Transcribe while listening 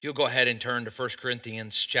If you'll go ahead and turn to 1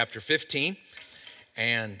 Corinthians chapter 15.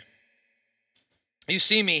 And you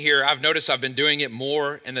see me here. I've noticed I've been doing it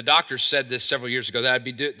more, and the doctor said this several years ago,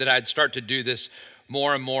 that I'd start to do this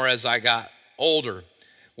more and more as I got older,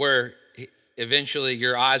 where eventually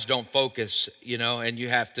your eyes don't focus, and you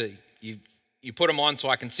have to, you put them on so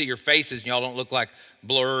I can see your faces and y'all don't look like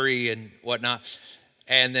blurry and whatnot.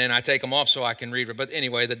 And then I take them off so I can read it. But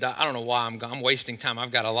anyway, I don't know why I'm wasting time.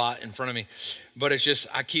 I've got a lot in front of me. But it's just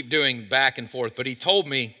I keep doing back and forth. But he told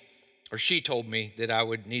me, or she told me, that I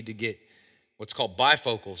would need to get what's called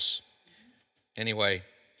bifocals. Anyway,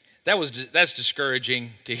 that's discouraging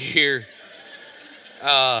to hear.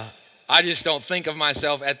 I just don't think of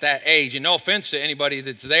myself at that age. And no offense to anybody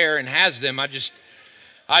that's there and has them. I just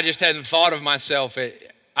hadn't thought of myself. I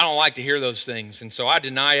don't like to hear those things. And so I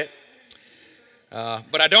deny it.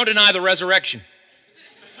 But I don't deny the resurrection.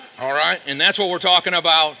 All right? And that's what we're talking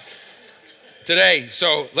about today.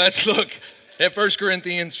 So let's look at 1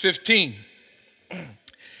 Corinthians 15.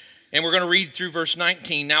 And we're going to read through verse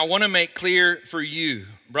 19. Now I want to make clear for you,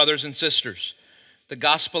 brothers and sisters, the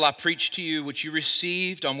gospel I preached to you, which you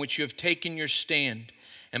received, on which you have taken your stand,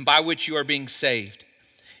 and by which you are being saved.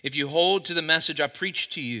 If you hold to the message I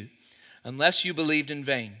preached to you, unless you believed in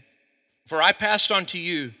vain. For I passed on to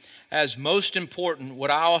you as most important what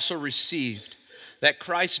I also received, that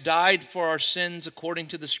Christ died for our sins according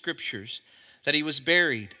to the Scriptures, that he was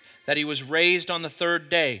buried, that he was raised on the third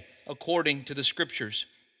day according to the Scriptures,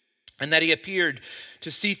 and that he appeared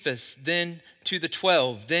to Cephas, then to the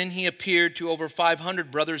 12. Then he appeared to over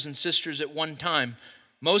 500 brothers and sisters at one time.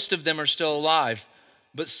 Most of them are still alive,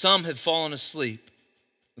 but some have fallen asleep.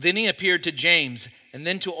 Then he appeared to James, and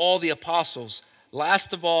then to all the apostles.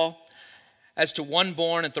 Last of all, as to one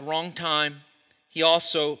born at the wrong time, he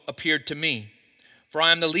also appeared to me. For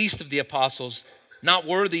I am the least of the apostles, not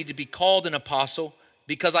worthy to be called an apostle,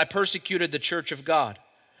 because I persecuted the church of God.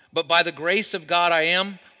 But by the grace of God I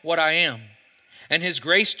am what I am. And his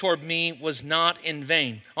grace toward me was not in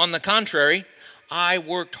vain. On the contrary, I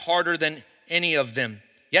worked harder than any of them.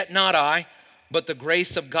 Yet not I, but the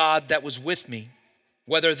grace of God that was with me.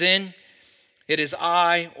 Whether then it is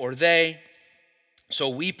I or they, so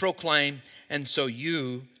we proclaim, and so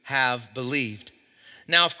you have believed.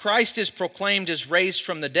 Now, if Christ is proclaimed as raised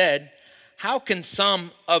from the dead, how can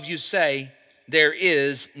some of you say there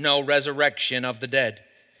is no resurrection of the dead?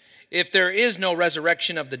 If there is no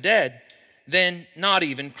resurrection of the dead, then not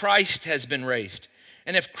even Christ has been raised.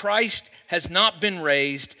 And if Christ has not been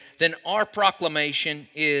raised, then our proclamation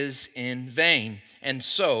is in vain, and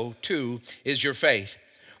so too is your faith.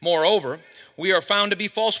 Moreover, we are found to be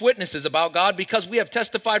false witnesses about God, because we have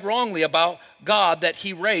testified wrongly about God that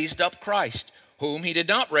he raised up Christ, whom he did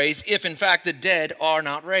not raise, if in fact the dead are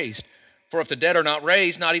not raised. For if the dead are not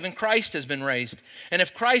raised, not even Christ has been raised. And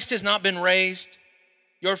if Christ has not been raised,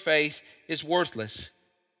 your faith is worthless.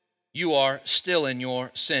 You are still in your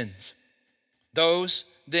sins. Those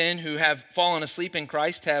then who have fallen asleep in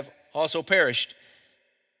Christ have also perished.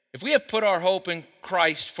 If we have put our hope in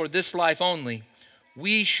Christ for this life only,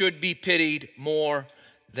 we should be pitied more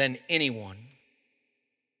than anyone.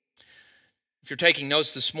 If you're taking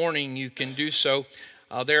notes this morning, you can do so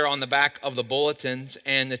there on the back of the bulletins.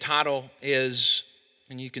 And the title is,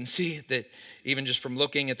 and you can see that even just from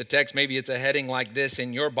looking at the text, maybe it's a heading like this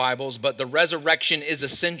in your Bibles, but the resurrection is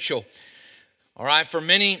essential. All right, for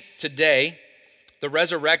many today, the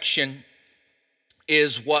resurrection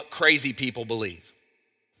is what crazy people believe,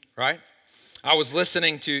 right? I was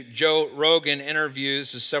listening to Joe Rogan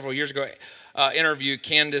interviews several years ago, interview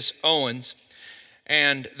Candace Owens,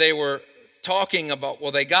 and they were talking about,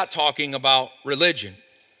 they got talking about religion.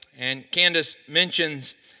 And Candace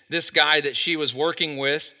mentions this guy that she was working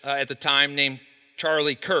with at the time named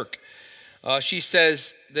Charlie Kirk. She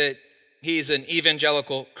says that he's an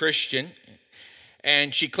evangelical Christian,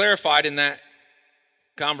 and she clarified in that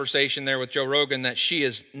conversation there with Joe Rogan that she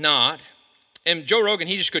is not. And Joe Rogan,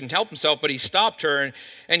 he just couldn't help himself, but he stopped her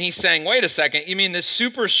and he's saying, wait a second, you mean this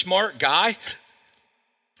super smart guy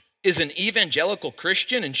is an evangelical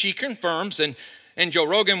Christian? And she confirms, and Joe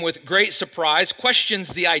Rogan, with great surprise, questions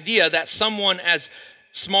the idea that someone as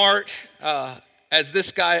smart as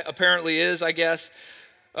this guy apparently is, I guess,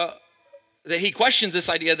 that he questions this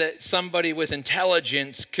idea that somebody with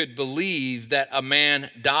intelligence could believe that a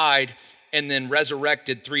man died and then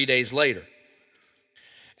resurrected 3 days later.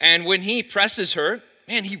 And when he presses her,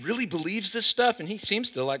 man, he really believes this stuff, and he seems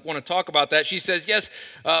to want to talk about that. She says, yes,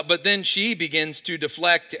 but then she begins to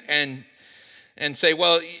deflect and say,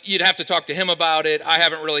 well, you'd have to talk to him about it. I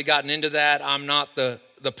haven't really gotten into that. I'm not the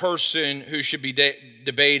person who should be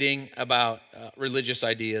debating about religious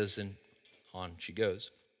ideas, and on she goes.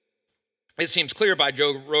 It seems clear by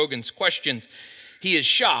Joe Rogan's questions, he is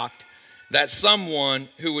shocked that someone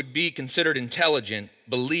who would be considered intelligent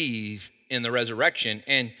believe in the resurrection,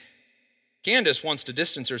 and Candace wants to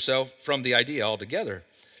distance herself from the idea altogether.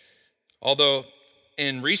 Although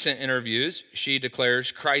in recent interviews she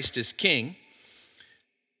declares Christ is king,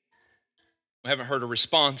 I haven't heard a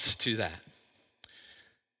response to that.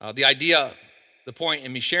 The point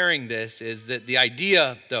in me sharing this is that the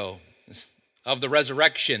idea, though, of the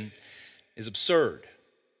resurrection is absurd.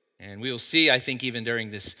 And we will see, I think, even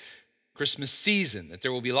during this Christmas season, that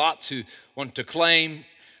there will be lots who want to claim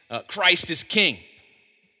Christ is king.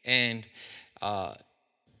 And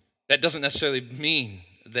that doesn't necessarily mean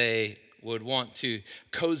they would want to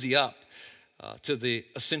cozy up to the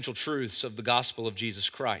essential truths of the gospel of Jesus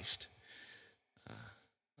Christ.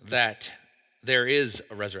 That there is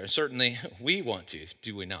a resurrection. Certainly we want to,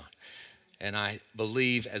 do we not? And I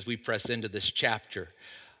believe as we press into this chapter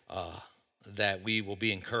that we will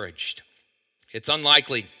be encouraged. It's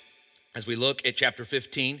unlikely, as we look at chapter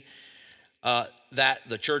 15, that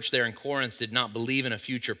the church there in Corinth did not believe in a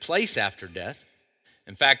future place after death.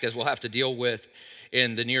 In fact, as we'll have to deal with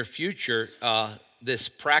in the near future, this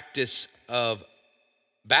practice of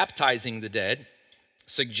baptizing the dead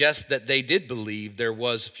suggests that they did believe there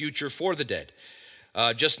was future for the dead,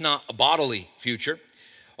 just not a bodily future,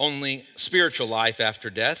 only spiritual life after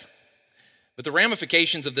death. But the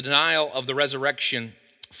ramifications of the denial of the resurrection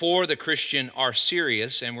for the Christian are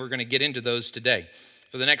serious, and we're going to get into those today.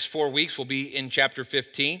 For the next 4 weeks, we'll be in chapter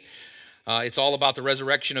 15. It's all about the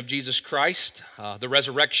resurrection of Jesus Christ. The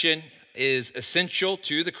resurrection is essential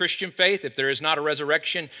to the Christian faith. If there is not a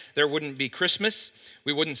resurrection, there wouldn't be Christmas.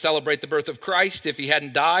 We wouldn't celebrate the birth of Christ if he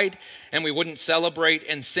hadn't died, and we wouldn't celebrate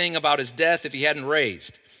and sing about his death if he hadn't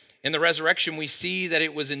raised. In the resurrection, we see that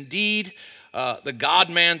it was indeed the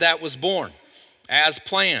God-man that was born, as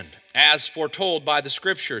planned, as foretold by the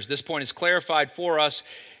Scriptures. This point is clarified for us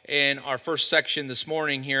in our first section this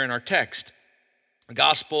morning here in our text. The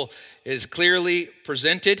gospel is clearly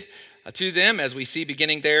presented to them, as we see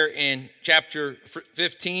beginning there in chapter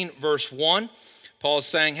 15, verse 1. Paul is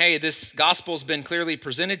saying, hey, this gospel has been clearly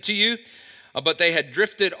presented to you, but they had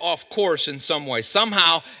drifted off course in some way.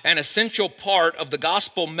 Somehow, an essential part of the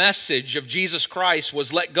gospel message of Jesus Christ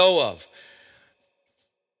was let go of.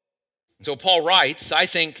 So Paul writes, I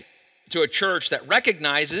think, to a church that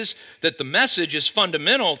recognizes that the message is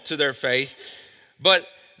fundamental to their faith, but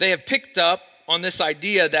they have picked up on this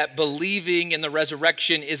idea that believing in the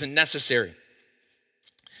resurrection isn't necessary.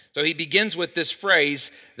 So he begins with this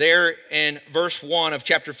phrase there in verse 1 of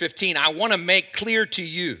chapter 15, I want to make clear to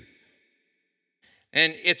you.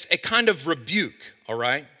 And it's a kind of rebuke, all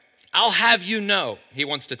right? I'll have you know, he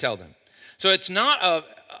wants to tell them. So it's not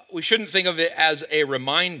we shouldn't think of it as a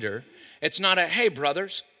reminder. It's not a, hey,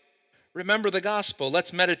 brothers, remember the gospel.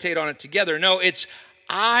 Let's meditate on it together. No, it's,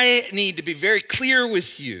 I need to be very clear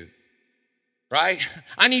with you, right?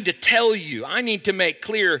 I need to tell you. I need to make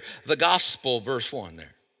clear the gospel, verse 1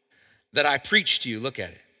 there, that I preached to you. Look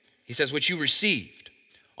at it. He says, which you received,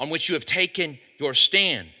 on which you have taken your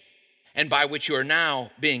stand, and by which you are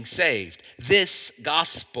now being saved. This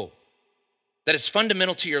gospel that is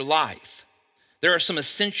fundamental to your life. There are some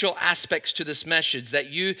essential aspects to this message that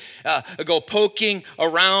you go poking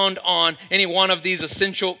around on any one of these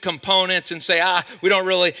essential components and say, we don't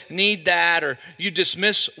really need that, or you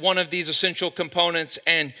dismiss one of these essential components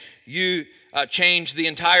and you change the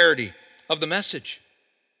entirety of the message.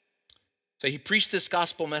 So he preached this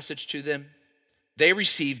gospel message to them. They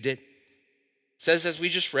received it. It says, as we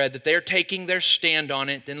just read, that they are taking their stand on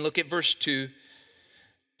it. Then look at verse 2.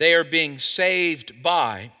 They are being saved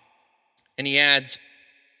by, and he adds,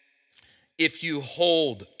 if you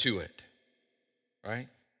hold to it, right?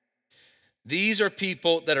 These are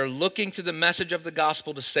people that are looking to the message of the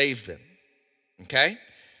gospel to save them, okay?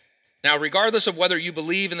 Now, regardless of whether you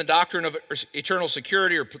believe in the doctrine of eternal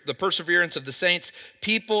security or the perseverance of the saints,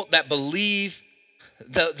 people that believe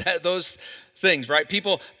those things, right?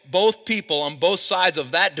 Both people on both sides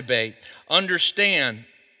of that debate understand,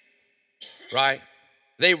 right?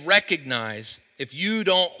 They recognize if you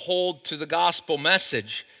don't hold to the gospel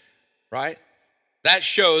message, right? That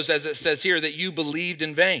shows, as it says here, that you believed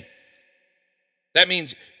in vain. That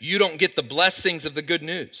means you don't get the blessings of the good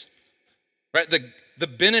news, right? The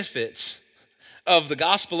benefits of the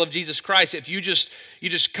gospel of Jesus Christ, if you just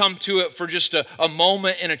come to it for just a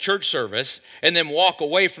moment in a church service and then walk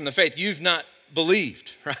away from the faith, you've not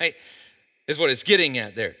believed, right? Is what it's getting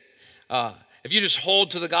at there. If you just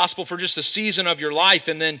hold to the gospel for just a season of your life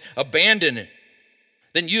and then abandon it,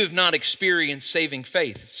 then you have not experienced saving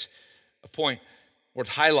faith. It's a point worth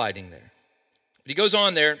highlighting there. But he goes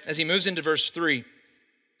on there as he moves into verse 3,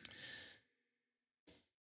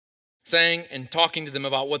 saying and talking to them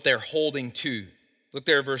about what they're holding to. Look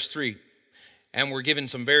there at verse 3. And we're given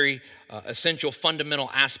some very essential, fundamental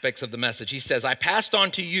aspects of the message. He says, I passed on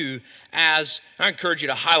to you as, I encourage you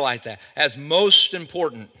to highlight that, as most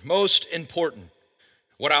important,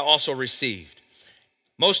 what I also received.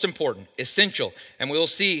 Most important, essential. And we'll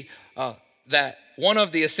see that one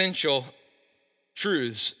of the essential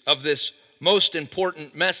truths of this most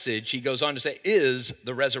important message, he goes on to say, is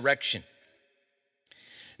the resurrection.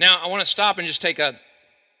 Now, I want to stop and just take a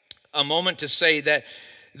moment to say that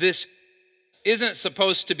this isn't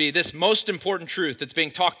supposed to be, this most important truth that's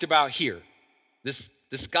being talked about here, this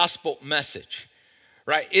gospel message,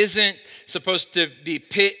 right, isn't supposed to be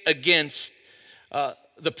pit against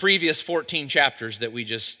the previous 14 chapters that we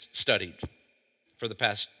just studied for the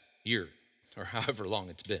past year or however long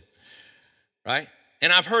it's been, right?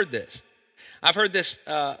 And I've heard this. I've heard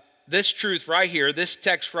this truth right here, this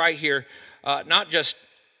text right here, not just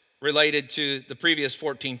related to the previous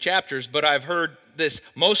 14 chapters, but I've heard this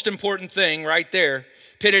most important thing right there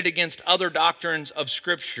pitted against other doctrines of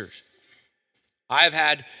scriptures. I've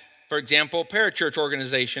had, for example, parachurch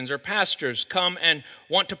organizations or pastors come and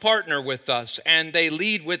want to partner with us, and they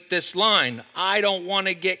lead with this line: I don't want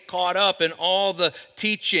to get caught up in all the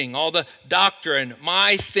teaching, all the doctrine.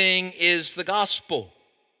 My thing is the gospel.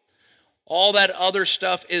 All that other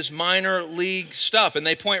stuff is minor league stuff. And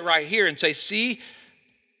they point right here and say, see,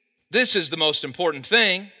 this is the most important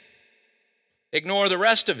thing. Ignore the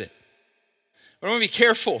rest of it. But I want to be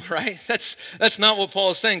careful, right? That's not what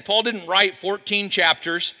Paul is saying. Paul didn't write 14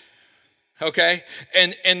 chapters, okay,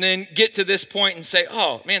 and then get to this point and say,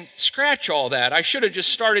 oh, man, scratch all that. I should have just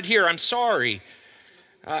started here. I'm sorry.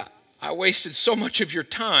 I wasted so much of your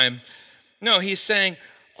time. No, he's saying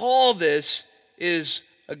all this is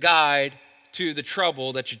a guide to the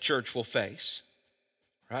trouble that your church will face,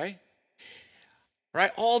 right?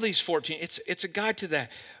 Right? All these 14, it's a guide to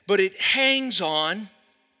that. But it hangs on,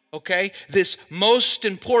 okay, this most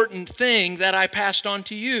important thing that I passed on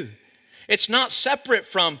to you. It's not separate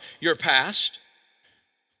from your past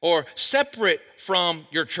or separate from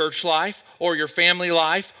your church life or your family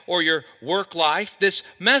life or your work life. This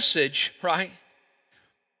message, right?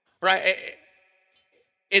 Right?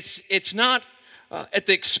 It's not at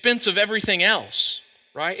the expense of everything else,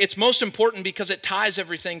 right? It's most important because it ties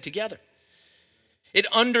everything together. It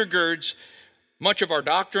undergirds much of our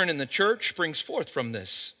doctrine in the church, springs forth from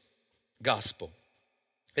this gospel.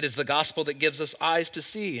 It is the gospel that gives us eyes to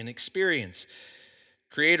see and experience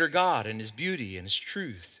Creator God and His beauty and His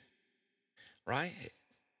truth, right?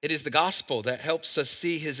 It is the gospel that helps us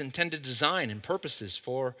see His intended design and purposes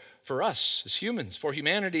for us as humans, for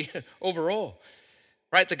humanity overall,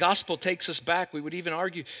 right? The gospel takes us back, we would even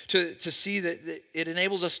argue, to see that it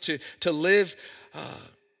enables us to live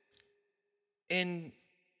in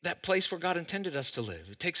that place where God intended us to live.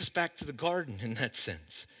 It takes us back to the garden in that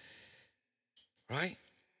sense, right?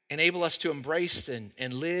 Enable us to embrace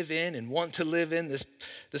and live in and want to live in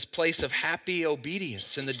this place of happy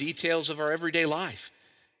obedience in the details of our everyday life,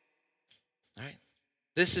 right?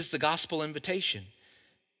 This is the gospel invitation.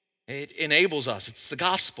 It enables us. It's the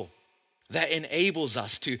gospel that enables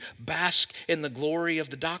us to bask in the glory of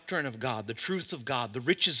the doctrine of God, the truth of God, the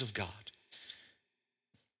riches of God.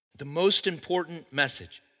 The most important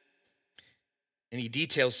message. And he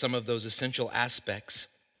details some of those essential aspects.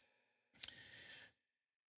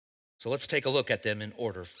 So let's take a look at them in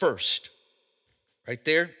order. First, right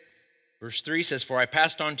there, verse 3 says, for I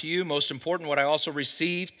passed on to you, most important, what I also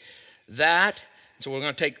received, that. So we're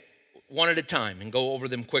going to take one at a time and go over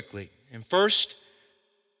them quickly. And first,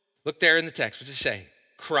 look there in the text. What does it say?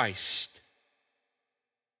 Christ.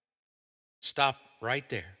 Stop right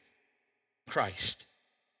there. Christ.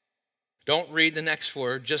 Don't read the next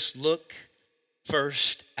word. Just look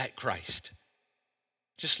first at Christ.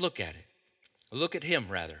 Just look at it. Look at Him,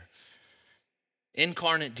 rather.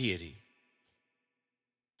 Incarnate deity.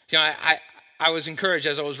 You know, I was encouraged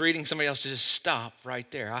as I was reading somebody else to just stop right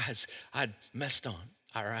there. I'd messed on,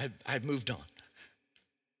 or I'd moved on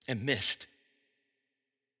and missed.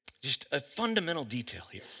 Just a fundamental detail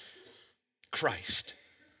here. Christ.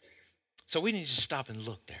 So we need to stop and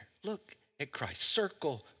look there. Look at Christ.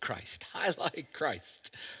 Circle Christ. Highlight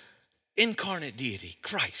Christ. Incarnate deity,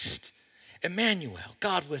 Christ. Emmanuel,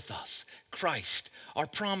 God with us. Christ, our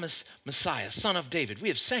promised Messiah, Son of David. We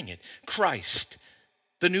have sang it. Christ,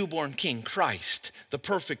 the newborn King. Christ, the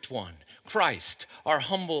perfect one. Christ, our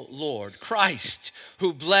humble Lord. Christ,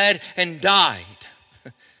 who bled and died.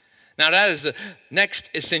 Now that is the next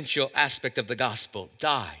essential aspect of the gospel.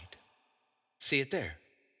 Died. See it there.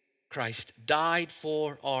 Christ died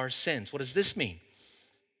for our sins. What does this mean?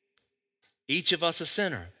 Each of us a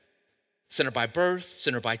sinner. Sinner by birth,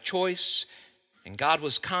 sinner by choice. And God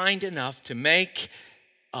was kind enough to make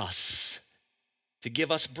us, to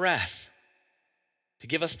give us breath, to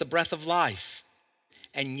give us the breath of life.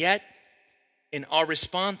 And yet, in our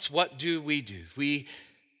response, what do? We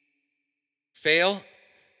fail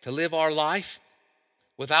to live our life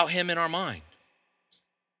without Him in our mind.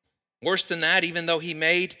 Worse than that, even though He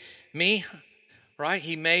made me, right?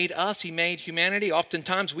 He made us, He made humanity.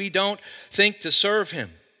 Oftentimes we don't think to serve Him.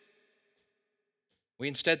 We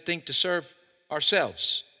instead think to serve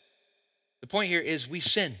ourselves. The point here is we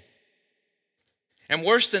sin. And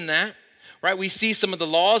worse than that, right? We see some of the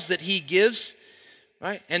laws that He gives,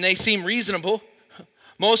 right? And they seem reasonable,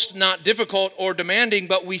 most not difficult or demanding,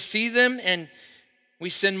 but we see them and we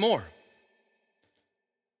sin more.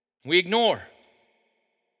 We ignore.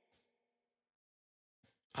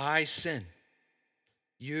 I sin.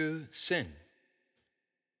 You sin.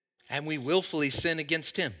 And we willfully sin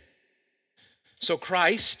against Him. So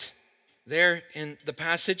Christ, there in the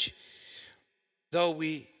passage, though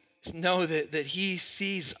we know that He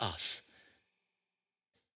sees us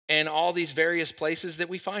in all these various places that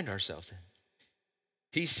we find ourselves in.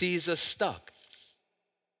 He sees us stuck.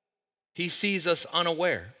 He sees us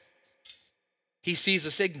unaware. He sees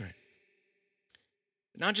us ignorant.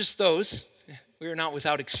 Not just those, we are not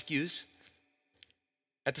without excuse.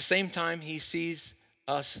 At the same time, He sees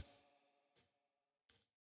us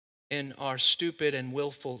in our stupid and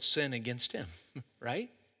willful sin against Him, right?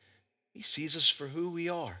 He sees us for who we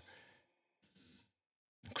are.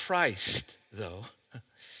 Christ, though,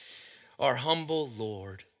 our humble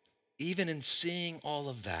Lord, even in seeing all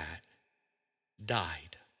of that,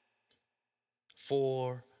 died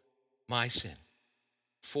for my sin,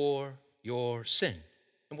 for your sin.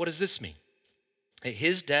 And what does this mean?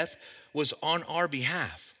 His death was on our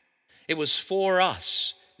behalf. It was for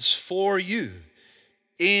us. It's for you.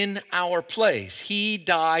 In our place. He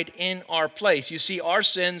died in our place. You see, our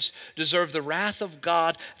sins deserve the wrath of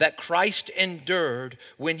God that Christ endured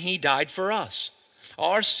when He died for us.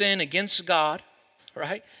 Our sin against God,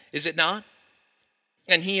 right? Is it not?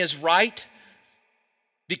 And He is right.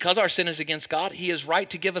 Because our sin is against God, He is right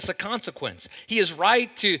to give us a consequence. He is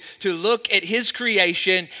right to look at His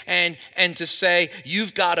creation and to say,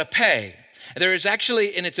 you've got to pay. There is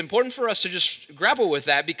actually, and it's important for us to just grapple with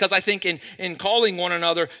that, because I think in calling one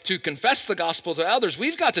another to confess the gospel to others,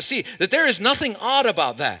 we've got to see that there is nothing odd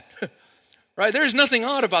about that. Right? There's nothing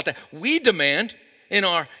odd about that. We demand in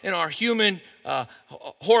our human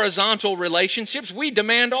horizontal relationships, we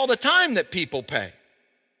demand all the time that people pay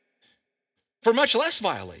for much less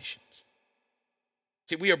violations.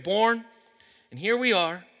 See, we are born, and here we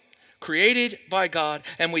are, created by God,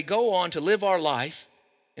 and we go on to live our life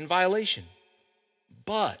in violation.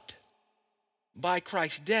 But by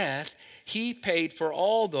Christ's death, He paid for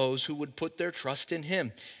all those who would put their trust in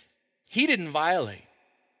Him. He didn't violate,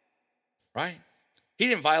 right? He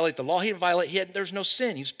didn't violate the law. He didn't violate, there's no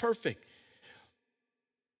sin. He was perfect.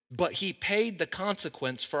 But He paid the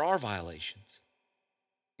consequence for our violations.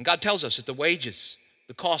 And God tells us that the wages,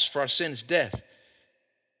 the cost for our sin is death.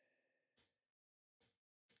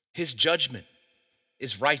 His judgment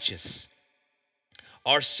is righteous.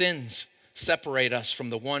 Our sins separate us from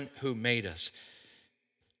the one who made us.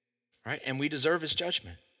 Right? And we deserve His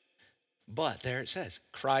judgment. But there it says,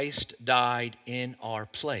 Christ died in our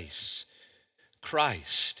place.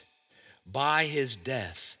 Christ, by His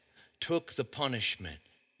death, took the punishment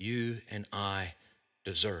you and I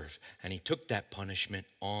deserve. And He took that punishment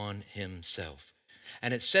on Himself.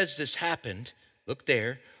 And it says this happened, look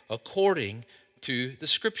there, according to the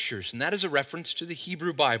Scriptures. And that is a reference to the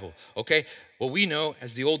Hebrew Bible. Okay? What we know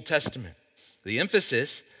as the Old Testament. The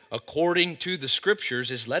emphasis, according to the Scriptures,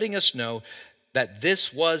 is letting us know that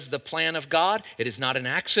this was the plan of God. It is not an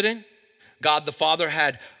accident. God the Father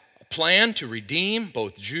had a plan to redeem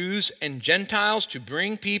both Jews and Gentiles, to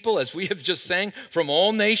bring people, as we have just sang, from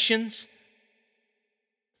all nations,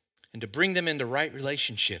 and to bring them into right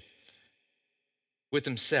relationship with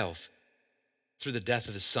Himself through the death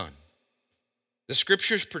of His Son. The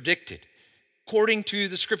Scriptures predicted, according to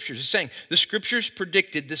the Scriptures, it's saying the Scriptures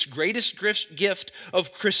predicted this greatest gift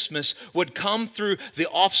of Christmas would come through the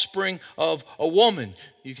offspring of a woman.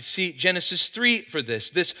 You can see Genesis 3 for this.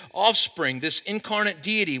 This offspring, this incarnate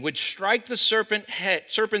deity would strike the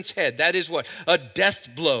serpent's head. That is what? A death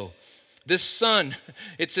blow. This son,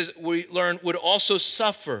 it says, we learn, would also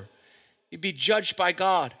suffer. He'd be judged by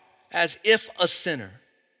God as if a sinner.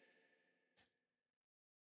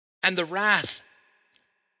 And the wrath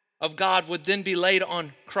of God would then be laid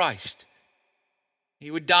on Christ.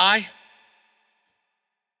 He would die,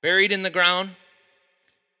 buried in the ground.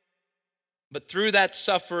 But through that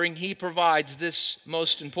suffering, he provides this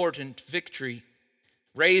most important victory.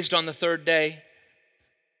 Raised on the third day,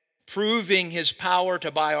 proving his power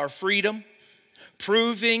to buy our freedom,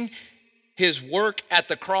 proving his work at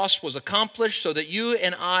the cross was accomplished so that you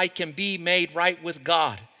and I can be made right with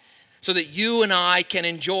God. So that you and I can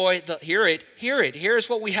enjoy hear it. Here's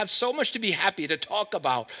what we have so much to be happy to talk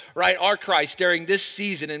about, right? Our Christ during this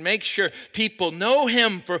season, and make sure people know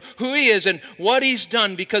him for who he is and what he's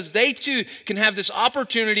done, because they too can have this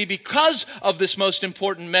opportunity, because of this most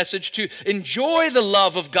important message, to enjoy the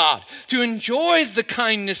love of God, to enjoy the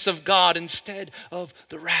kindness of God instead of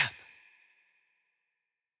the wrath.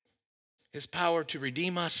 His power to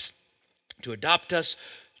redeem us, to adopt us,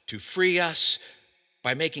 to free us,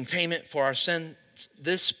 by making payment for our sins.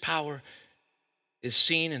 This power is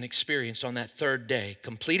seen and experienced on that third day,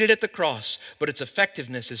 completed at the cross, but its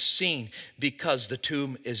effectiveness is seen because the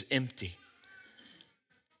tomb is empty.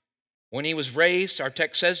 When he was raised, our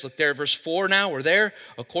text says, look there at verse 4 now, we're there,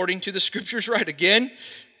 according to the scriptures, right? Again,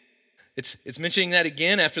 it's mentioning that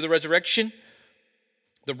again after the resurrection.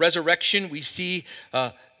 The resurrection, we see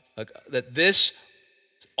that this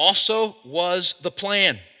also was the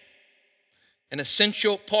plan. An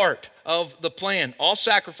essential part of the plan. All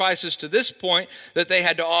sacrifices to this point that they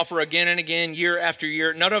had to offer again and again, year after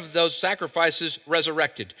year, none of those sacrifices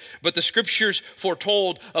resurrected. But the scriptures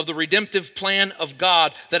foretold of the redemptive plan of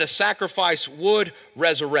God that a sacrifice would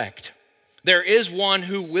resurrect. There is one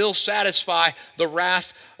who will satisfy the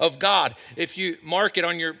wrath of God. If you mark it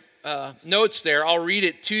on your notes there, I'll read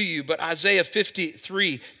it to you, but Isaiah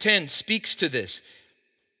 53:10 speaks to this.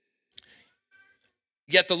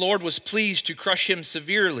 Yet the Lord was pleased to crush him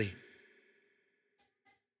severely.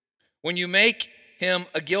 When you make him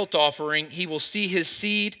a guilt offering, he will see his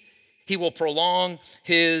seed, he will prolong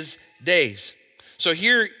his days. So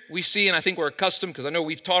here we see, and I think we're accustomed, because I know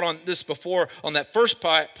we've taught on this before, on that first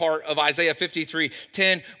part of Isaiah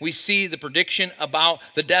 53:10, we see the prediction about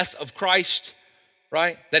the death of Christ,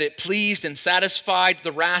 right? That it pleased and satisfied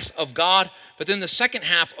the wrath of God. But then the second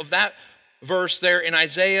half of that verse there in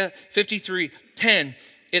Isaiah 53:10,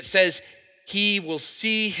 it says, he will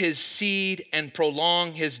see his seed and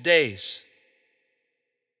prolong his days.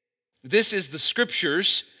 This is the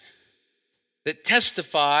scriptures that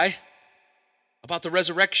testify about the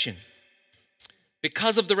resurrection.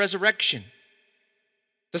 Because of the resurrection,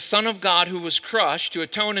 the Son of God who was crushed to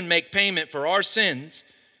atone and make payment for our sins,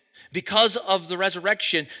 because of the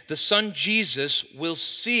resurrection, the Son Jesus will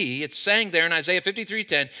see, it's saying there in Isaiah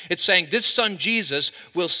 53:10, it's saying this Son Jesus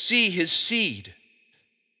will see his seed,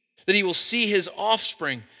 that he will see his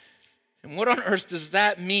offspring. And what on earth does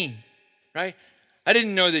that mean, right? I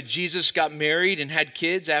didn't know that Jesus got married and had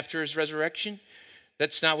kids after his resurrection.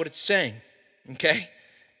 That's not what it's saying, okay?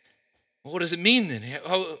 Well, what does it mean then?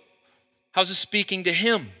 How's it speaking to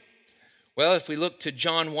him? Well, if we look to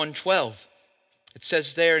John 1:12, it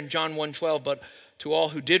says there in John 1:12, but to all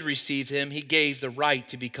who did receive him, he gave the right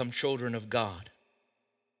to become children of God.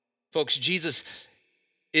 Folks, Jesus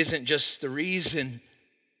isn't just the reason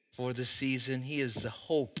for the season. He is the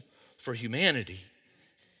hope for humanity.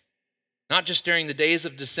 Not just during the days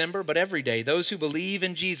of December, but every day. Those who believe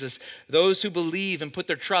in Jesus, those who believe and put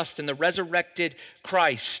their trust in the resurrected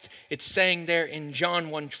Christ. It's saying there in John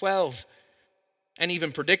 1:12, and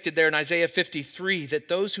even predicted there in Isaiah 53, that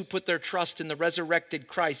those who put their trust in the resurrected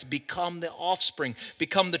Christ become the offspring,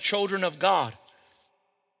 become the children of God.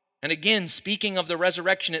 And again, speaking of the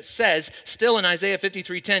resurrection, it says, still in Isaiah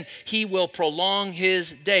 53:10, he will prolong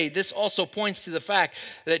his day. This also points to the fact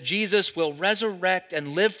that Jesus will resurrect and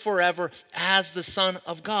live forever as the Son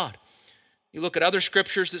of God. You look at other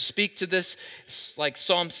scriptures that speak to this, like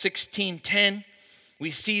Psalm 16:10,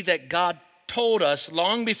 we see that God told us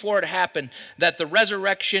long before it happened that the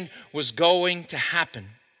resurrection was going to happen.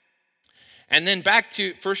 And then back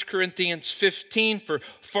to 1 Corinthians 15 for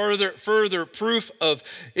further proof of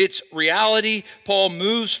its reality. Paul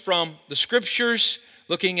moves from the scriptures,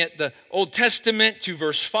 looking at the Old Testament, to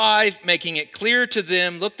verse 5, making it clear to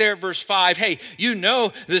them. Look there at verse 5. Hey, you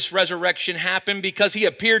know this resurrection happened because he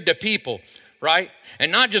appeared to people, right?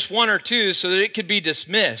 And not just one or two so that it could be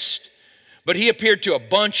dismissed. But he appeared to a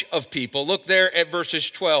bunch of people. Look there at verses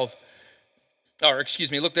 12.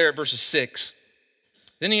 Look there at verses 6.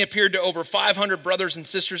 Then he appeared to over 500 brothers and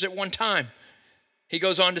sisters at one time. He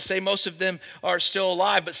goes on to say most of them are still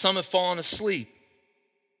alive, but some have fallen asleep.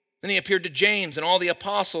 Then he appeared to James and all the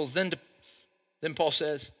apostles. Then Paul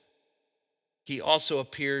says, he also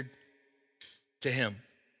appeared to him.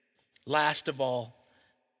 Last of all,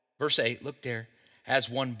 verse 8, look there. as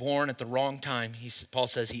one born at the wrong time, Paul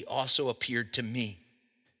says, he also appeared to me.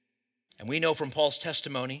 And we know from Paul's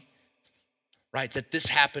testimony, right, that this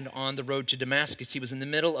happened on the road to Damascus. He was in the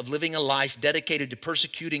middle of living a life dedicated to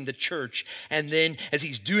persecuting the church. And then as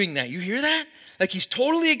he's doing that, you hear that? Like he's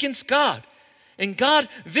totally against God. And God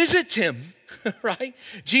visits him, right?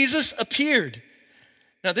 Jesus appeared.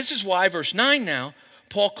 Now this is why, verse 9 now,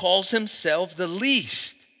 Paul calls himself the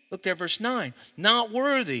least. Look there, verse 9. Not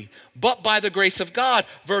worthy, but by the grace of God.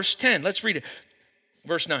 Verse 10, let's read it.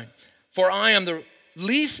 Verse 9. For I am the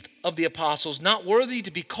least of the apostles, not worthy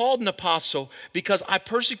to be called an apostle, because I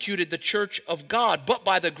persecuted the church of God. But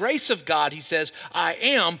by the grace of God, he says, I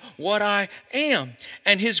am what I am.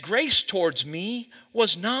 And his grace towards me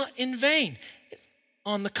was not in vain.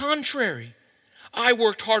 On the contrary, I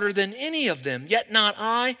worked harder than any of them, yet not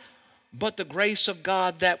I, but the grace of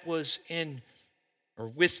God that was in or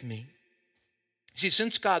with me. See,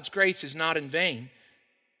 since God's grace is not in vain,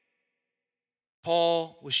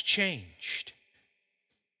 Paul was changed.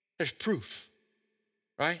 There's proof,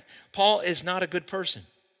 right? Paul is not a good person.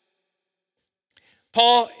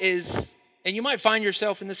 Paul is, and you might find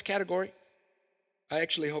yourself in this category. I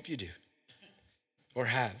actually hope you do, or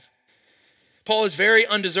have. Paul is very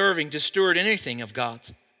undeserving to steward anything of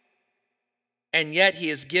God's. And yet he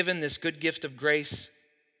is given this good gift of grace.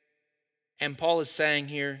 And Paul is saying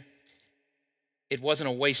here, it wasn't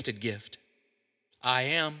a wasted gift. I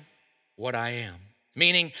am what I am.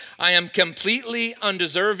 Meaning, I am completely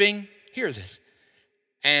undeserving, hear this,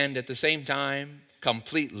 and at the same time,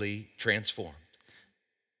 completely transformed.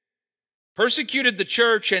 Persecuted the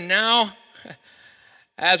church, and now,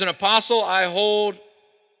 as an apostle, I hold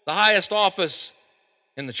the highest office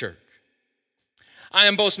in the church. I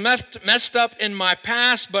am both messed up in my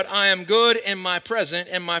past, but I am good in my present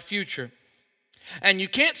and my future. And you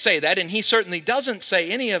can't say that, and he certainly doesn't say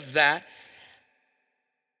any of that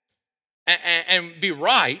and be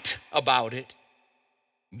right about it,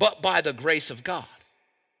 but by the grace of God,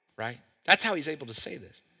 right? That's how he's able to say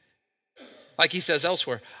this. Like he says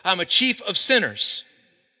elsewhere, I'm a chief of sinners.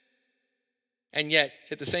 And yet,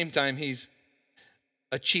 at the same time, he's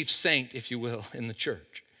a chief saint, if you will, in the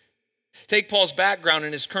church. Take Paul's background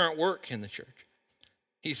and his current work in the church.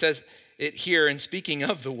 He says it here, in speaking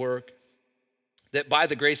of the work, that by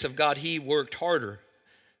the grace of God, he worked harder,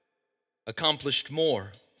 accomplished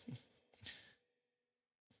more.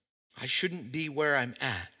 I shouldn't be where I'm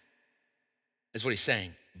at, is what he's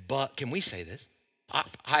saying. But can we say this?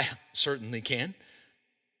 I certainly can.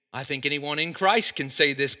 I think anyone in Christ can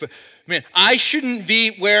say this, but man, I shouldn't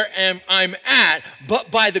be where I'm at, but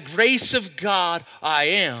by the grace of God, I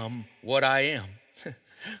am what I am.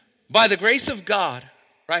 By the grace of God,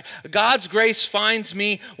 right? God's grace finds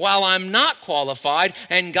me while I'm not qualified,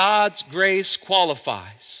 and God's grace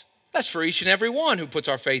qualifies. That's for each and every one who puts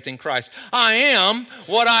our faith in Christ. I am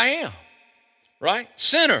what I am, right?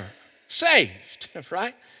 Sinner, saved,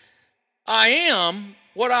 right? I am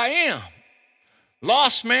what I am.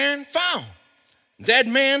 Lost man found. Dead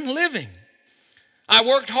man living. I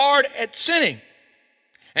worked hard at sinning,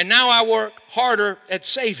 and now I work harder at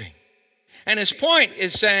saving. And his point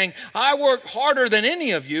is saying, I work harder than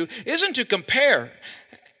any of you, isn't to compare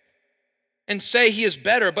and say he is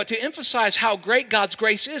better, but to emphasize how great God's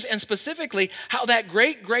grace is, and specifically how that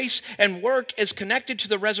great grace and work is connected to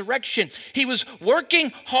the resurrection. He was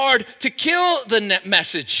working hard to kill the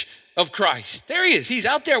message of Christ. There he is. He's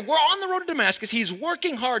out there. We're on the road to Damascus. He's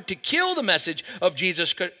working hard to kill the message of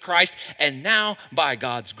Jesus Christ. And now, by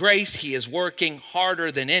God's grace, he is working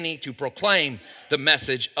harder than any to proclaim the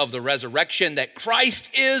message of the resurrection, that Christ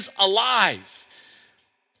is alive.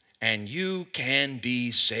 And you can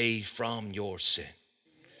be saved from your sin.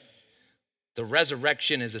 The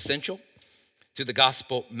resurrection is essential to the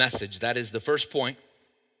gospel message. That is the first point.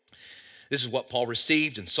 This is what Paul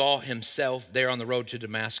received and saw himself there on the road to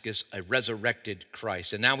Damascus, a resurrected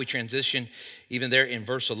Christ. And now we transition, even there in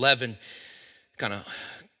verse 11, kind of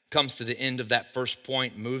comes to the end of that first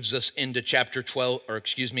point, moves us into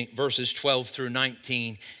verses 12 through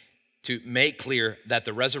 19, to make clear that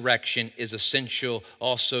the resurrection is essential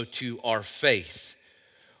also to our faith.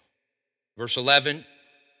 Verse 11, if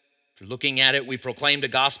you're looking at it, we proclaimed a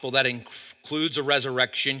gospel that includes a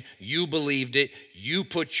resurrection. You believed it. You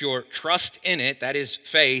put your trust in it. That is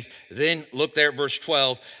faith. Then look there at verse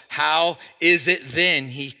 12. How is it then?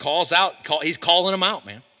 He calls out, he's calling them out,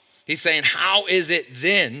 man. He's saying, how is it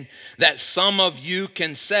then that some of you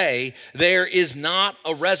can say there is not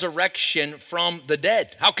a resurrection from the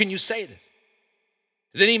dead? How can you say this?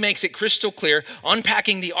 Then he makes it crystal clear,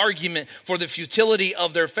 unpacking the argument for the futility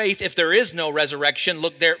of their faith if there is no resurrection.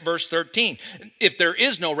 Look there at verse 13. If there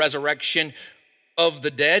is no resurrection of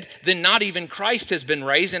the dead, then not even Christ has been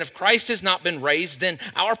raised. And if Christ has not been raised, then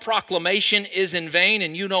our proclamation is in vain.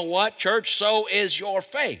 And you know what, church? So is your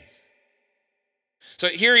faith. So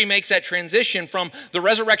here he makes that transition from the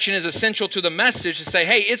resurrection is essential to the message to say,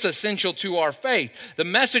 hey, it's essential to our faith. The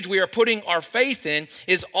message we are putting our faith in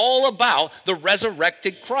is all about the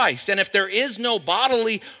resurrected Christ. And if there is no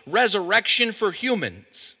bodily resurrection for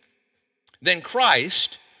humans, then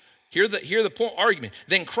Christ, hear the point, argument,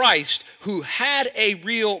 then Christ, who had a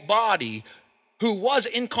real body, who was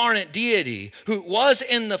incarnate deity, who was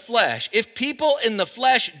in the flesh, if people in the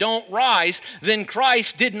flesh don't rise, then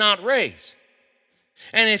Christ did not raise.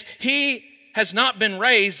 And if he has not been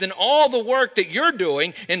raised, then all the work that you're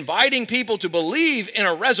doing, inviting people to believe in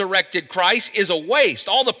a resurrected Christ, is a waste.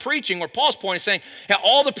 All the preaching, where Paul's point is saying, yeah,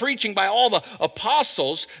 all the preaching by all the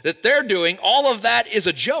apostles that they're doing, all of that is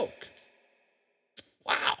a joke.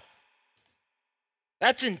 Wow.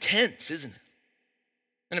 That's intense, isn't it?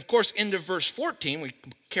 And of course, into verse 14, we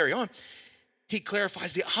carry on, he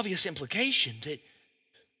clarifies the obvious implication that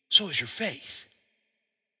so is your faith.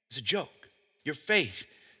 It's a joke. Your faith,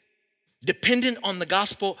 dependent on the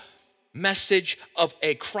gospel message of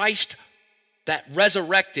a Christ that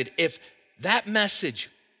resurrected, if that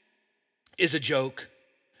message is a joke,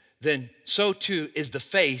 then so too is the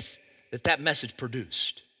faith that message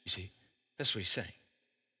produced. You see, that's what he's saying.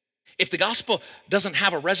 If the gospel doesn't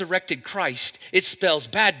have a resurrected Christ, it spells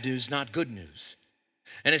bad news, not good news.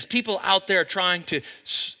 And as people out there trying to,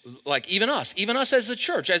 like even us as the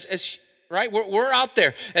church, as right? We're out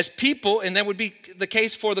there as people, and that would be the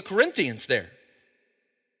case for the Corinthians there.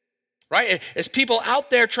 Right? As people out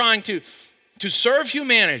there trying to serve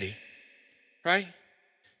humanity, right?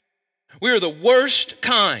 We are the worst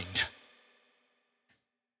kind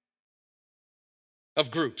of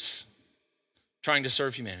groups trying to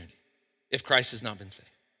serve humanity if Christ has not been saved.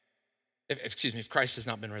 If Christ has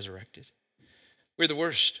not been resurrected. We're the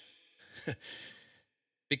worst.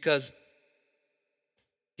 Because,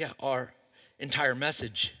 yeah, our entire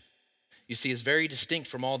message, you see, is very distinct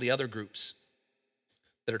from all the other groups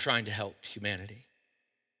that are trying to help humanity.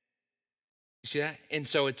 You see that? And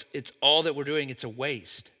so it's all that we're doing, it's a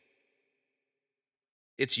waste.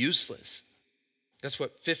 It's useless. That's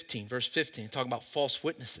what verse 15, talking about false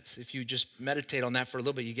witnesses. If you just meditate on that for a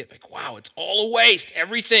little bit, you get like, wow, it's all a waste.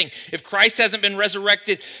 Everything. If Christ hasn't been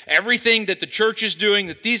resurrected, everything that the church is doing,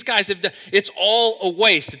 that these guys have done, it's all a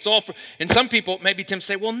waste. It's all for, and some people may be tempted to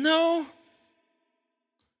say, well, no,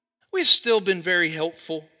 we've still been very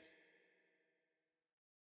helpful.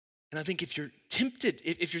 And I think if you're tempted,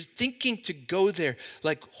 if you're thinking to go there,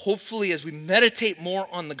 like hopefully as we meditate more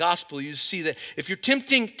on the gospel, you see that if you're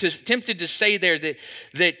tempted to say there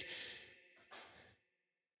that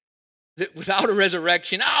without a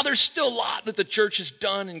resurrection, there's still a lot that the church has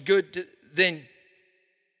done and good, then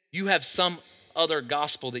you have some other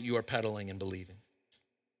gospel that you are peddling and believing.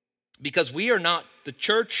 Because the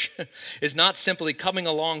church is not simply coming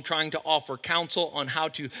along trying to offer counsel on how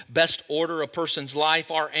to best order a person's life.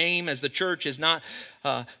 Our aim as the church is not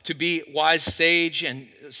to be wise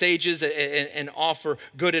sages and offer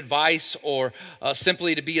good advice or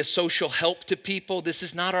simply to be a social help to people. This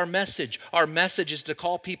is not our message. Our message is to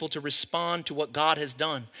call people to respond to what God has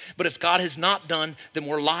done. But if God has not done, then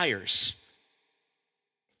we're liars.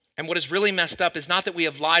 And what is really messed up is not that we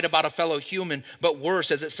have lied about a fellow human, but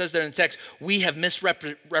worse, as it says there in the text, we have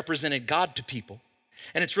misrepresented God to people.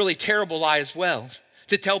 And it's really a terrible lie as well,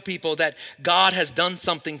 to tell people that God has done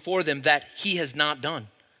something for them that he has not done.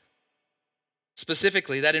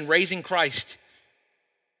 Specifically, that in raising Christ,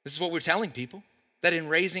 this is what we're telling people, that in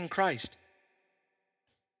raising Christ,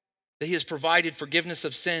 that he has provided forgiveness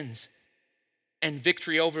of sins and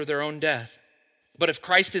victory over their own death. But if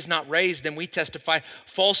Christ is not raised, then we testify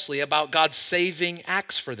falsely about God's saving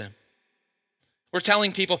acts for them. We're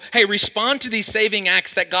telling people, hey, respond to these saving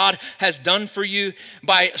acts that God has done for you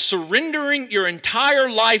by surrendering your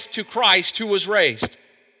entire life to Christ who was raised.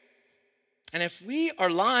 And if we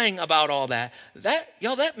are lying about all that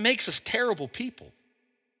makes us terrible people.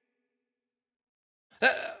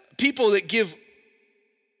 People that give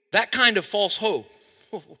that kind of false hope,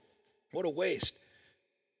 what a waste.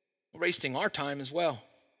 Wasting our time as well.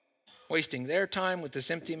 Wasting their time with this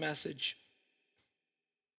empty message.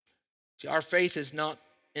 See, our faith is not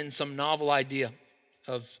in some novel idea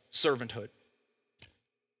of servanthood.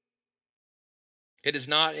 It is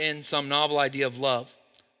not in some novel idea of love.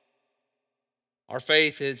 Our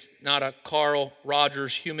faith is not a Carl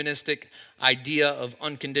Rogers humanistic idea of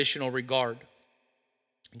unconditional regard.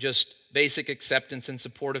 Just basic acceptance and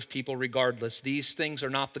support of people regardless. These things are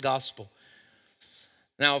not the gospel.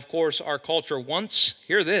 Now, of course, our culture wants,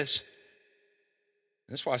 hear this,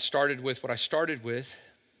 That's why I started with what I started with.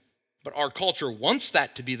 But our culture wants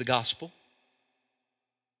that to be the gospel.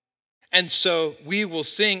 And so we will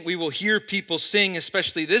hear people sing,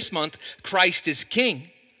 especially this month, Christ is King,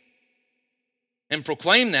 and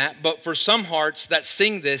proclaim that. But for some hearts that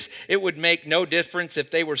sing this, it would make no difference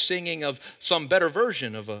if they were singing of some better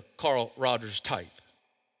version of a Carl Rogers type.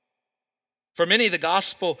 For many, the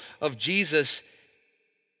gospel of Jesus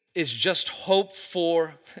is just hope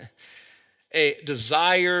for, a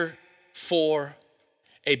desire for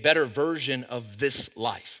a better version of this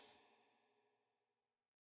life.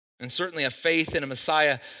 And certainly a faith in a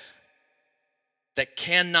Messiah that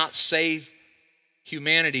cannot save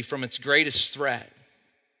humanity from its greatest threat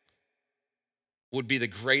would be the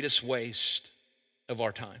greatest waste of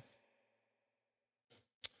our time.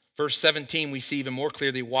 Verse 17, we see even more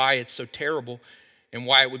clearly why it's so terrible and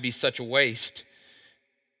why it would be such a waste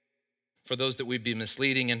for those that we'd be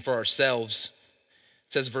misleading and for ourselves.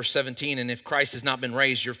 It says, verse 17, and if Christ has not been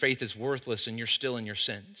raised, your faith is worthless and you're still in your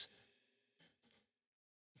sins.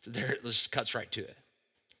 There, it just cuts right to it.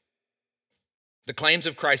 The claims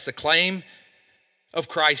of Christ, the claim of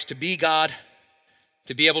Christ to be God,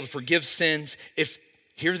 to be able to forgive sins.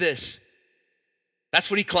 Hear this, that's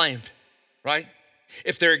what he claimed, right?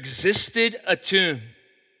 If there existed a tomb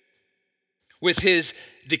with his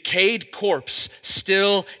decayed corpse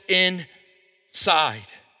still inside,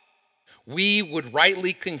 we would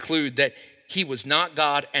rightly conclude that he was not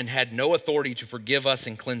God and had no authority to forgive us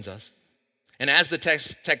and cleanse us. And as the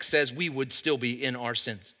text says, we would still be in our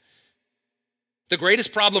sins. The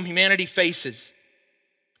greatest problem humanity faces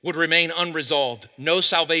would remain unresolved, no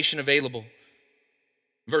salvation available.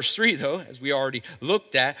 Verse 3, though, as we already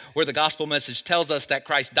looked at, where the gospel message tells us that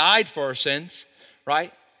Christ died for our sins,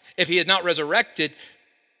 right? If he had not resurrected,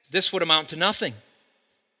 this would amount to nothing.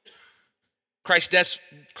 Christ's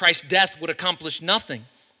death would accomplish nothing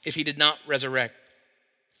if he did not resurrect.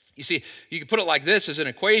 You see, you can put it like this as an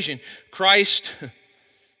equation. Christ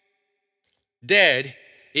dead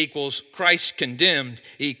equals Christ condemned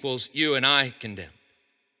equals you and I condemned.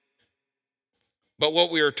 But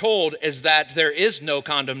what we are told is that there is no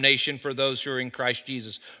condemnation for those who are in Christ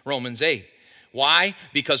Jesus, Romans 8. Why?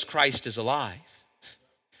 Because Christ is alive.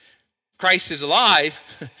 Christ is alive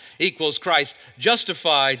equals Christ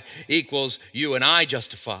justified equals you and I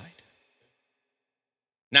justified.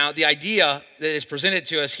 Now, the idea that is presented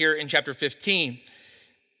to us here in chapter 15,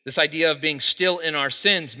 this idea of being still in our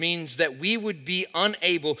sins, means that we would be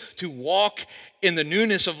unable to walk in the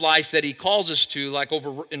newness of life that he calls us to, like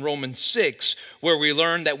over in Romans 6, where we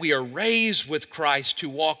learn that we are raised with Christ to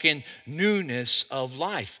walk in newness of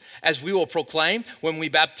life, as we will proclaim when we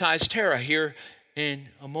baptize Tara here in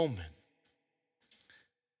a moment.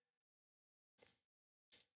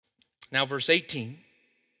 Now, verse 18,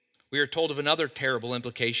 we are told of another terrible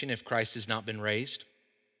implication if Christ has not been raised.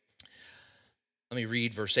 Let me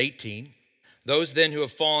read verse 18. Those then who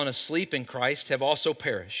have fallen asleep in Christ have also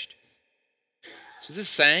perished. So this is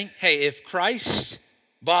saying, hey, if Christ's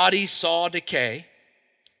body saw decay,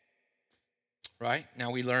 right?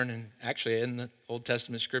 Now we learn in the Old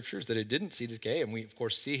Testament scriptures that it didn't see decay, and we of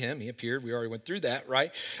course see him. He appeared. We already went through that,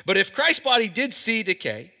 right? But if Christ's body did see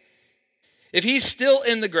decay, if he's still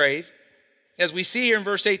in the grave, as we see here in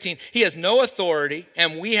verse 18, he has no authority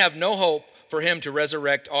and we have no hope for him to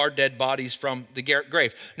resurrect our dead bodies from the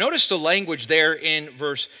grave. Notice the language there in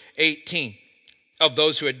verse 18 of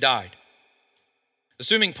those who had died.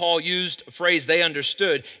 Assuming Paul used a phrase they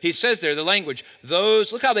understood, he says there, the language,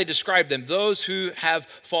 those, look how they describe them, those who have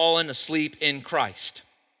fallen asleep in Christ.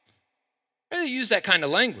 They use that kind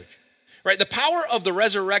of language, right? The power of the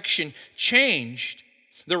resurrection changed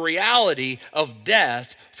the reality of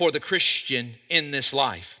death for the Christian in this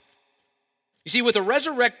life. You see, with a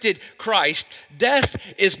resurrected Christ, death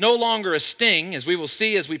is no longer a sting, as we will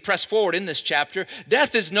see as we press forward in this chapter.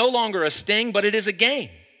 Death is no longer a sting, but it is a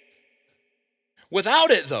gain.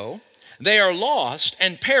 Without it, though, they are lost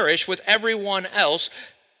and perish with everyone else.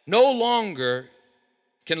 No longer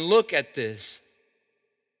can look at this,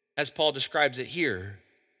 as Paul describes it here,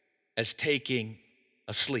 as taking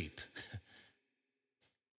a sleep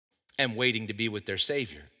and waiting to be with their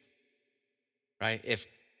Savior, right? If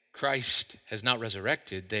Christ has not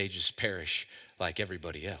resurrected, they just perish like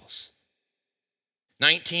everybody else.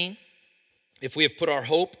 19, if we have put our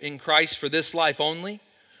hope in Christ for this life only,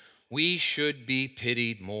 we should be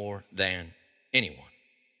pitied more than anyone.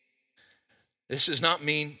 This does not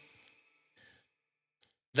mean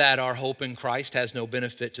that our hope in Christ has no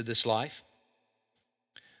benefit to this life,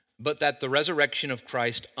 but that the resurrection of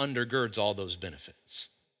Christ undergirds all those benefits.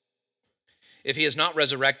 If he is not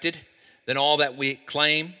resurrected, then all that we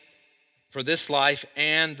claim for this life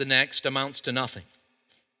and the next amounts to nothing.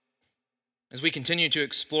 As we continue to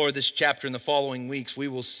explore this chapter in the following weeks, we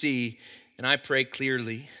will see, and I pray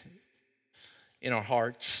clearly in our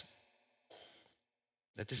hearts,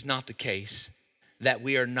 that this is not the case, that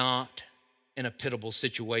we are not in a pitiable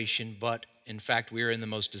situation, but in fact, we are in the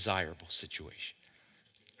most desirable situation.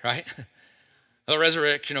 Right? The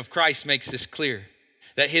resurrection of Christ makes this clear,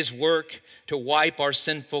 that his work to wipe our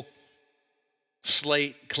sinful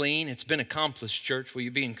slate clean, it's been accomplished, church. Will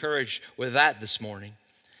you be encouraged with that this morning?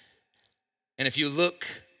 And if you look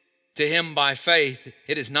to him by faith,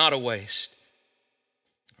 it is not a waste.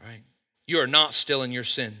 Right? You are not still in your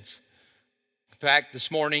sins. In fact, this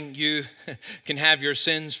morning you can have your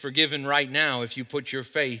sins forgiven right now if you put your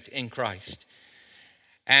faith in Christ.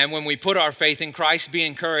 And when we put our faith in Christ, be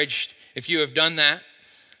encouraged if you have done that.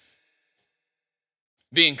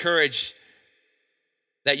 Be encouraged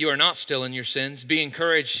that you are not still in your sins. Be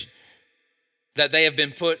encouraged that they have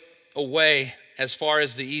been put away as far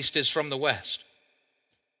as the east is from the west.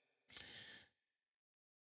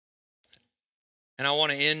 And I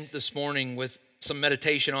want to end this morning with some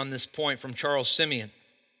meditation on this point from Charles Simeon,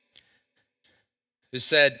 who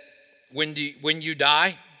said, when you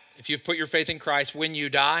die, if you've put your faith in Christ, when you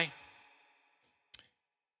die,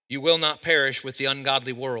 you will not perish with the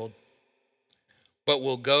ungodly world, but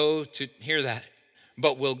will go to, hear that,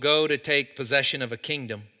 but will go to take possession of a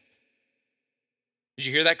kingdom. Did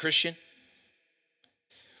you hear that, Christian?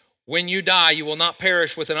 When you die, you will not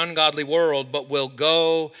perish with an ungodly world, but will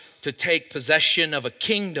go to take possession of a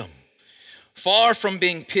kingdom. Far from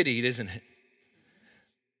being pitied, isn't it?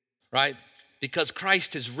 Right? Because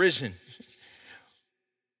Christ has risen,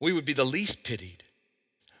 we would be the least pitied.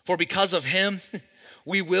 For because of him,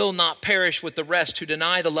 we will not perish with the rest who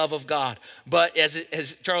deny the love of God. But as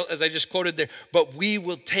I just quoted there, but we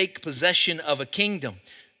will take possession of a kingdom.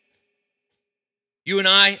 You and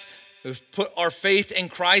I who've put our faith in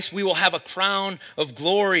Christ, we will have a crown of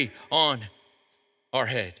glory on our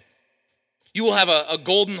head. You will have a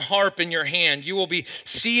golden harp in your hand. You will be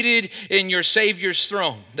seated in your Savior's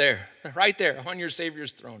throne there, right there on your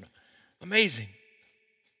Savior's throne. Amazing.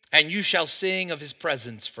 And you shall sing of his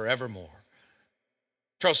presence forevermore.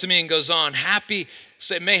 Charles Simeon goes on, happy,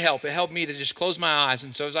 so it may help. It helped me to just close my eyes.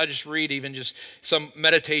 And so as I just read even just some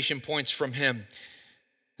meditation points from him,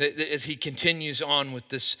 as he continues on with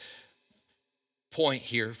this point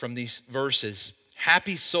here from these verses.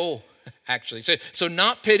 Happy soul, actually. So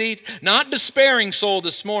not pitied, not despairing soul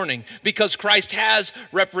this morning, because Christ has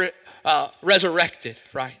resurrected,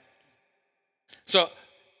 right? So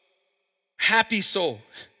happy soul,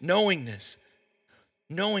 knowing this.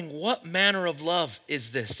 Knowing what manner of love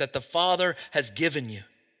is this that the Father has given you.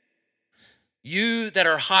 You that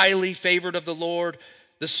are highly favored of the Lord,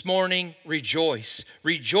 this morning rejoice.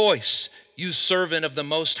 Rejoice, you servant of the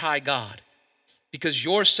Most High God, because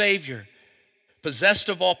your Savior, possessed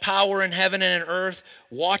of all power in heaven and in earth,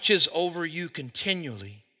 watches over you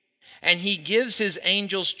continually, and he gives his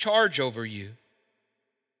angels charge over you.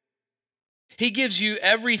 He gives you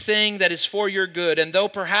everything that is for your good, and though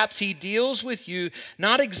perhaps he deals with you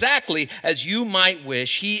not exactly as you might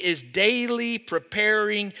wish, he is daily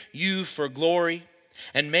preparing you for glory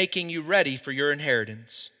and making you ready for your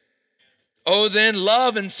inheritance. Oh, then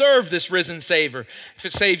love and serve this risen Savior,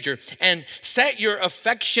 and set your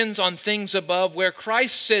affections on things above, where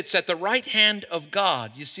Christ sits at the right hand of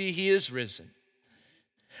God. You see, he is risen.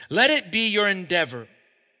 Let it be your endeavor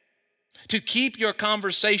to keep your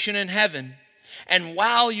conversation in heaven. And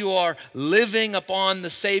while you are living upon the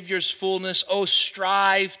Savior's fullness, oh,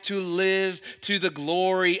 strive to live to the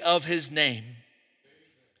glory of his name.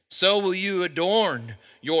 So will you adorn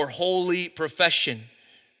your holy profession.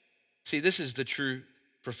 See, this is the true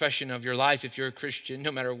profession of your life if you're a Christian,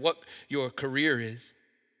 no matter what your career is.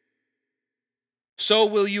 So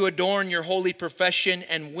will you adorn your holy profession,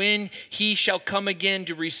 and when he shall come again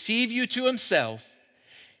to receive you to himself,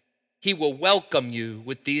 he will welcome you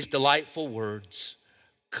with these delightful words.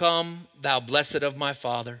 Come, thou blessed of my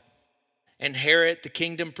Father, inherit the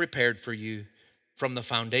kingdom prepared for you from the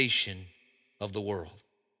foundation of the world.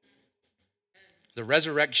 The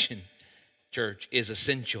resurrection, church, is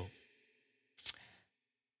essential.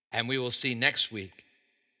 And we will see next week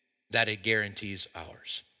that it guarantees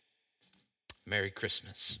ours. Merry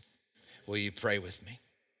Christmas. Will you pray with me?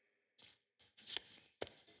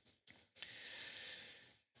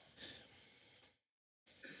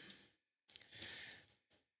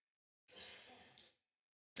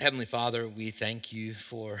 Heavenly Father, we thank you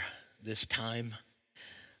for this time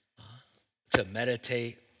to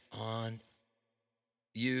meditate on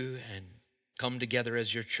you and come together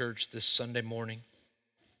as your church this Sunday morning.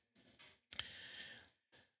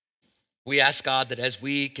 We ask, God, that as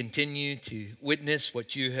we continue to witness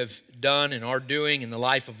what you have done and are doing in the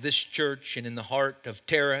life of this church and in the heart of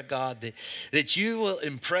Tara, God, that you will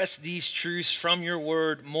impress these truths from your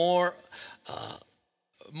word more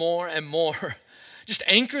and more. Just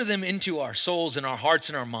anchor them into our souls and our hearts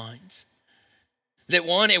and our minds. That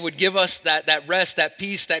one, it would give us that rest, that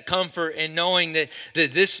peace, that comfort in knowing that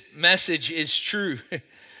this message is true.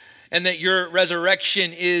 And that your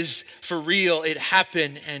resurrection is for real. It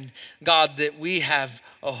happened. And God, that we have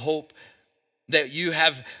a hope that you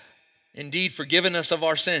have indeed forgiven us of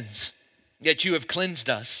our sins, that you have cleansed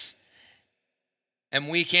us. And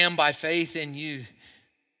we can, by faith in you,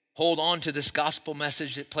 hold on to this gospel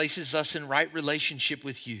message that places us in right relationship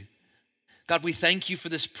with you. God, we thank you for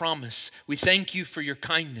this promise. We thank you for your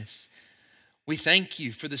kindness. We thank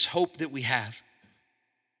you for this hope that we have.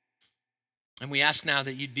 And we ask now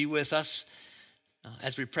that you'd be with us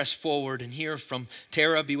as we press forward and hear from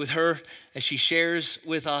Tara. Be with her as she shares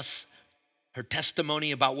with us her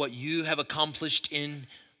testimony about what you have accomplished in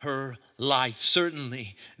her life.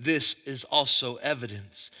 Certainly, this is also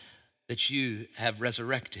evidence that you have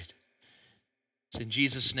resurrected. It's in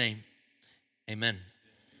Jesus' name, amen.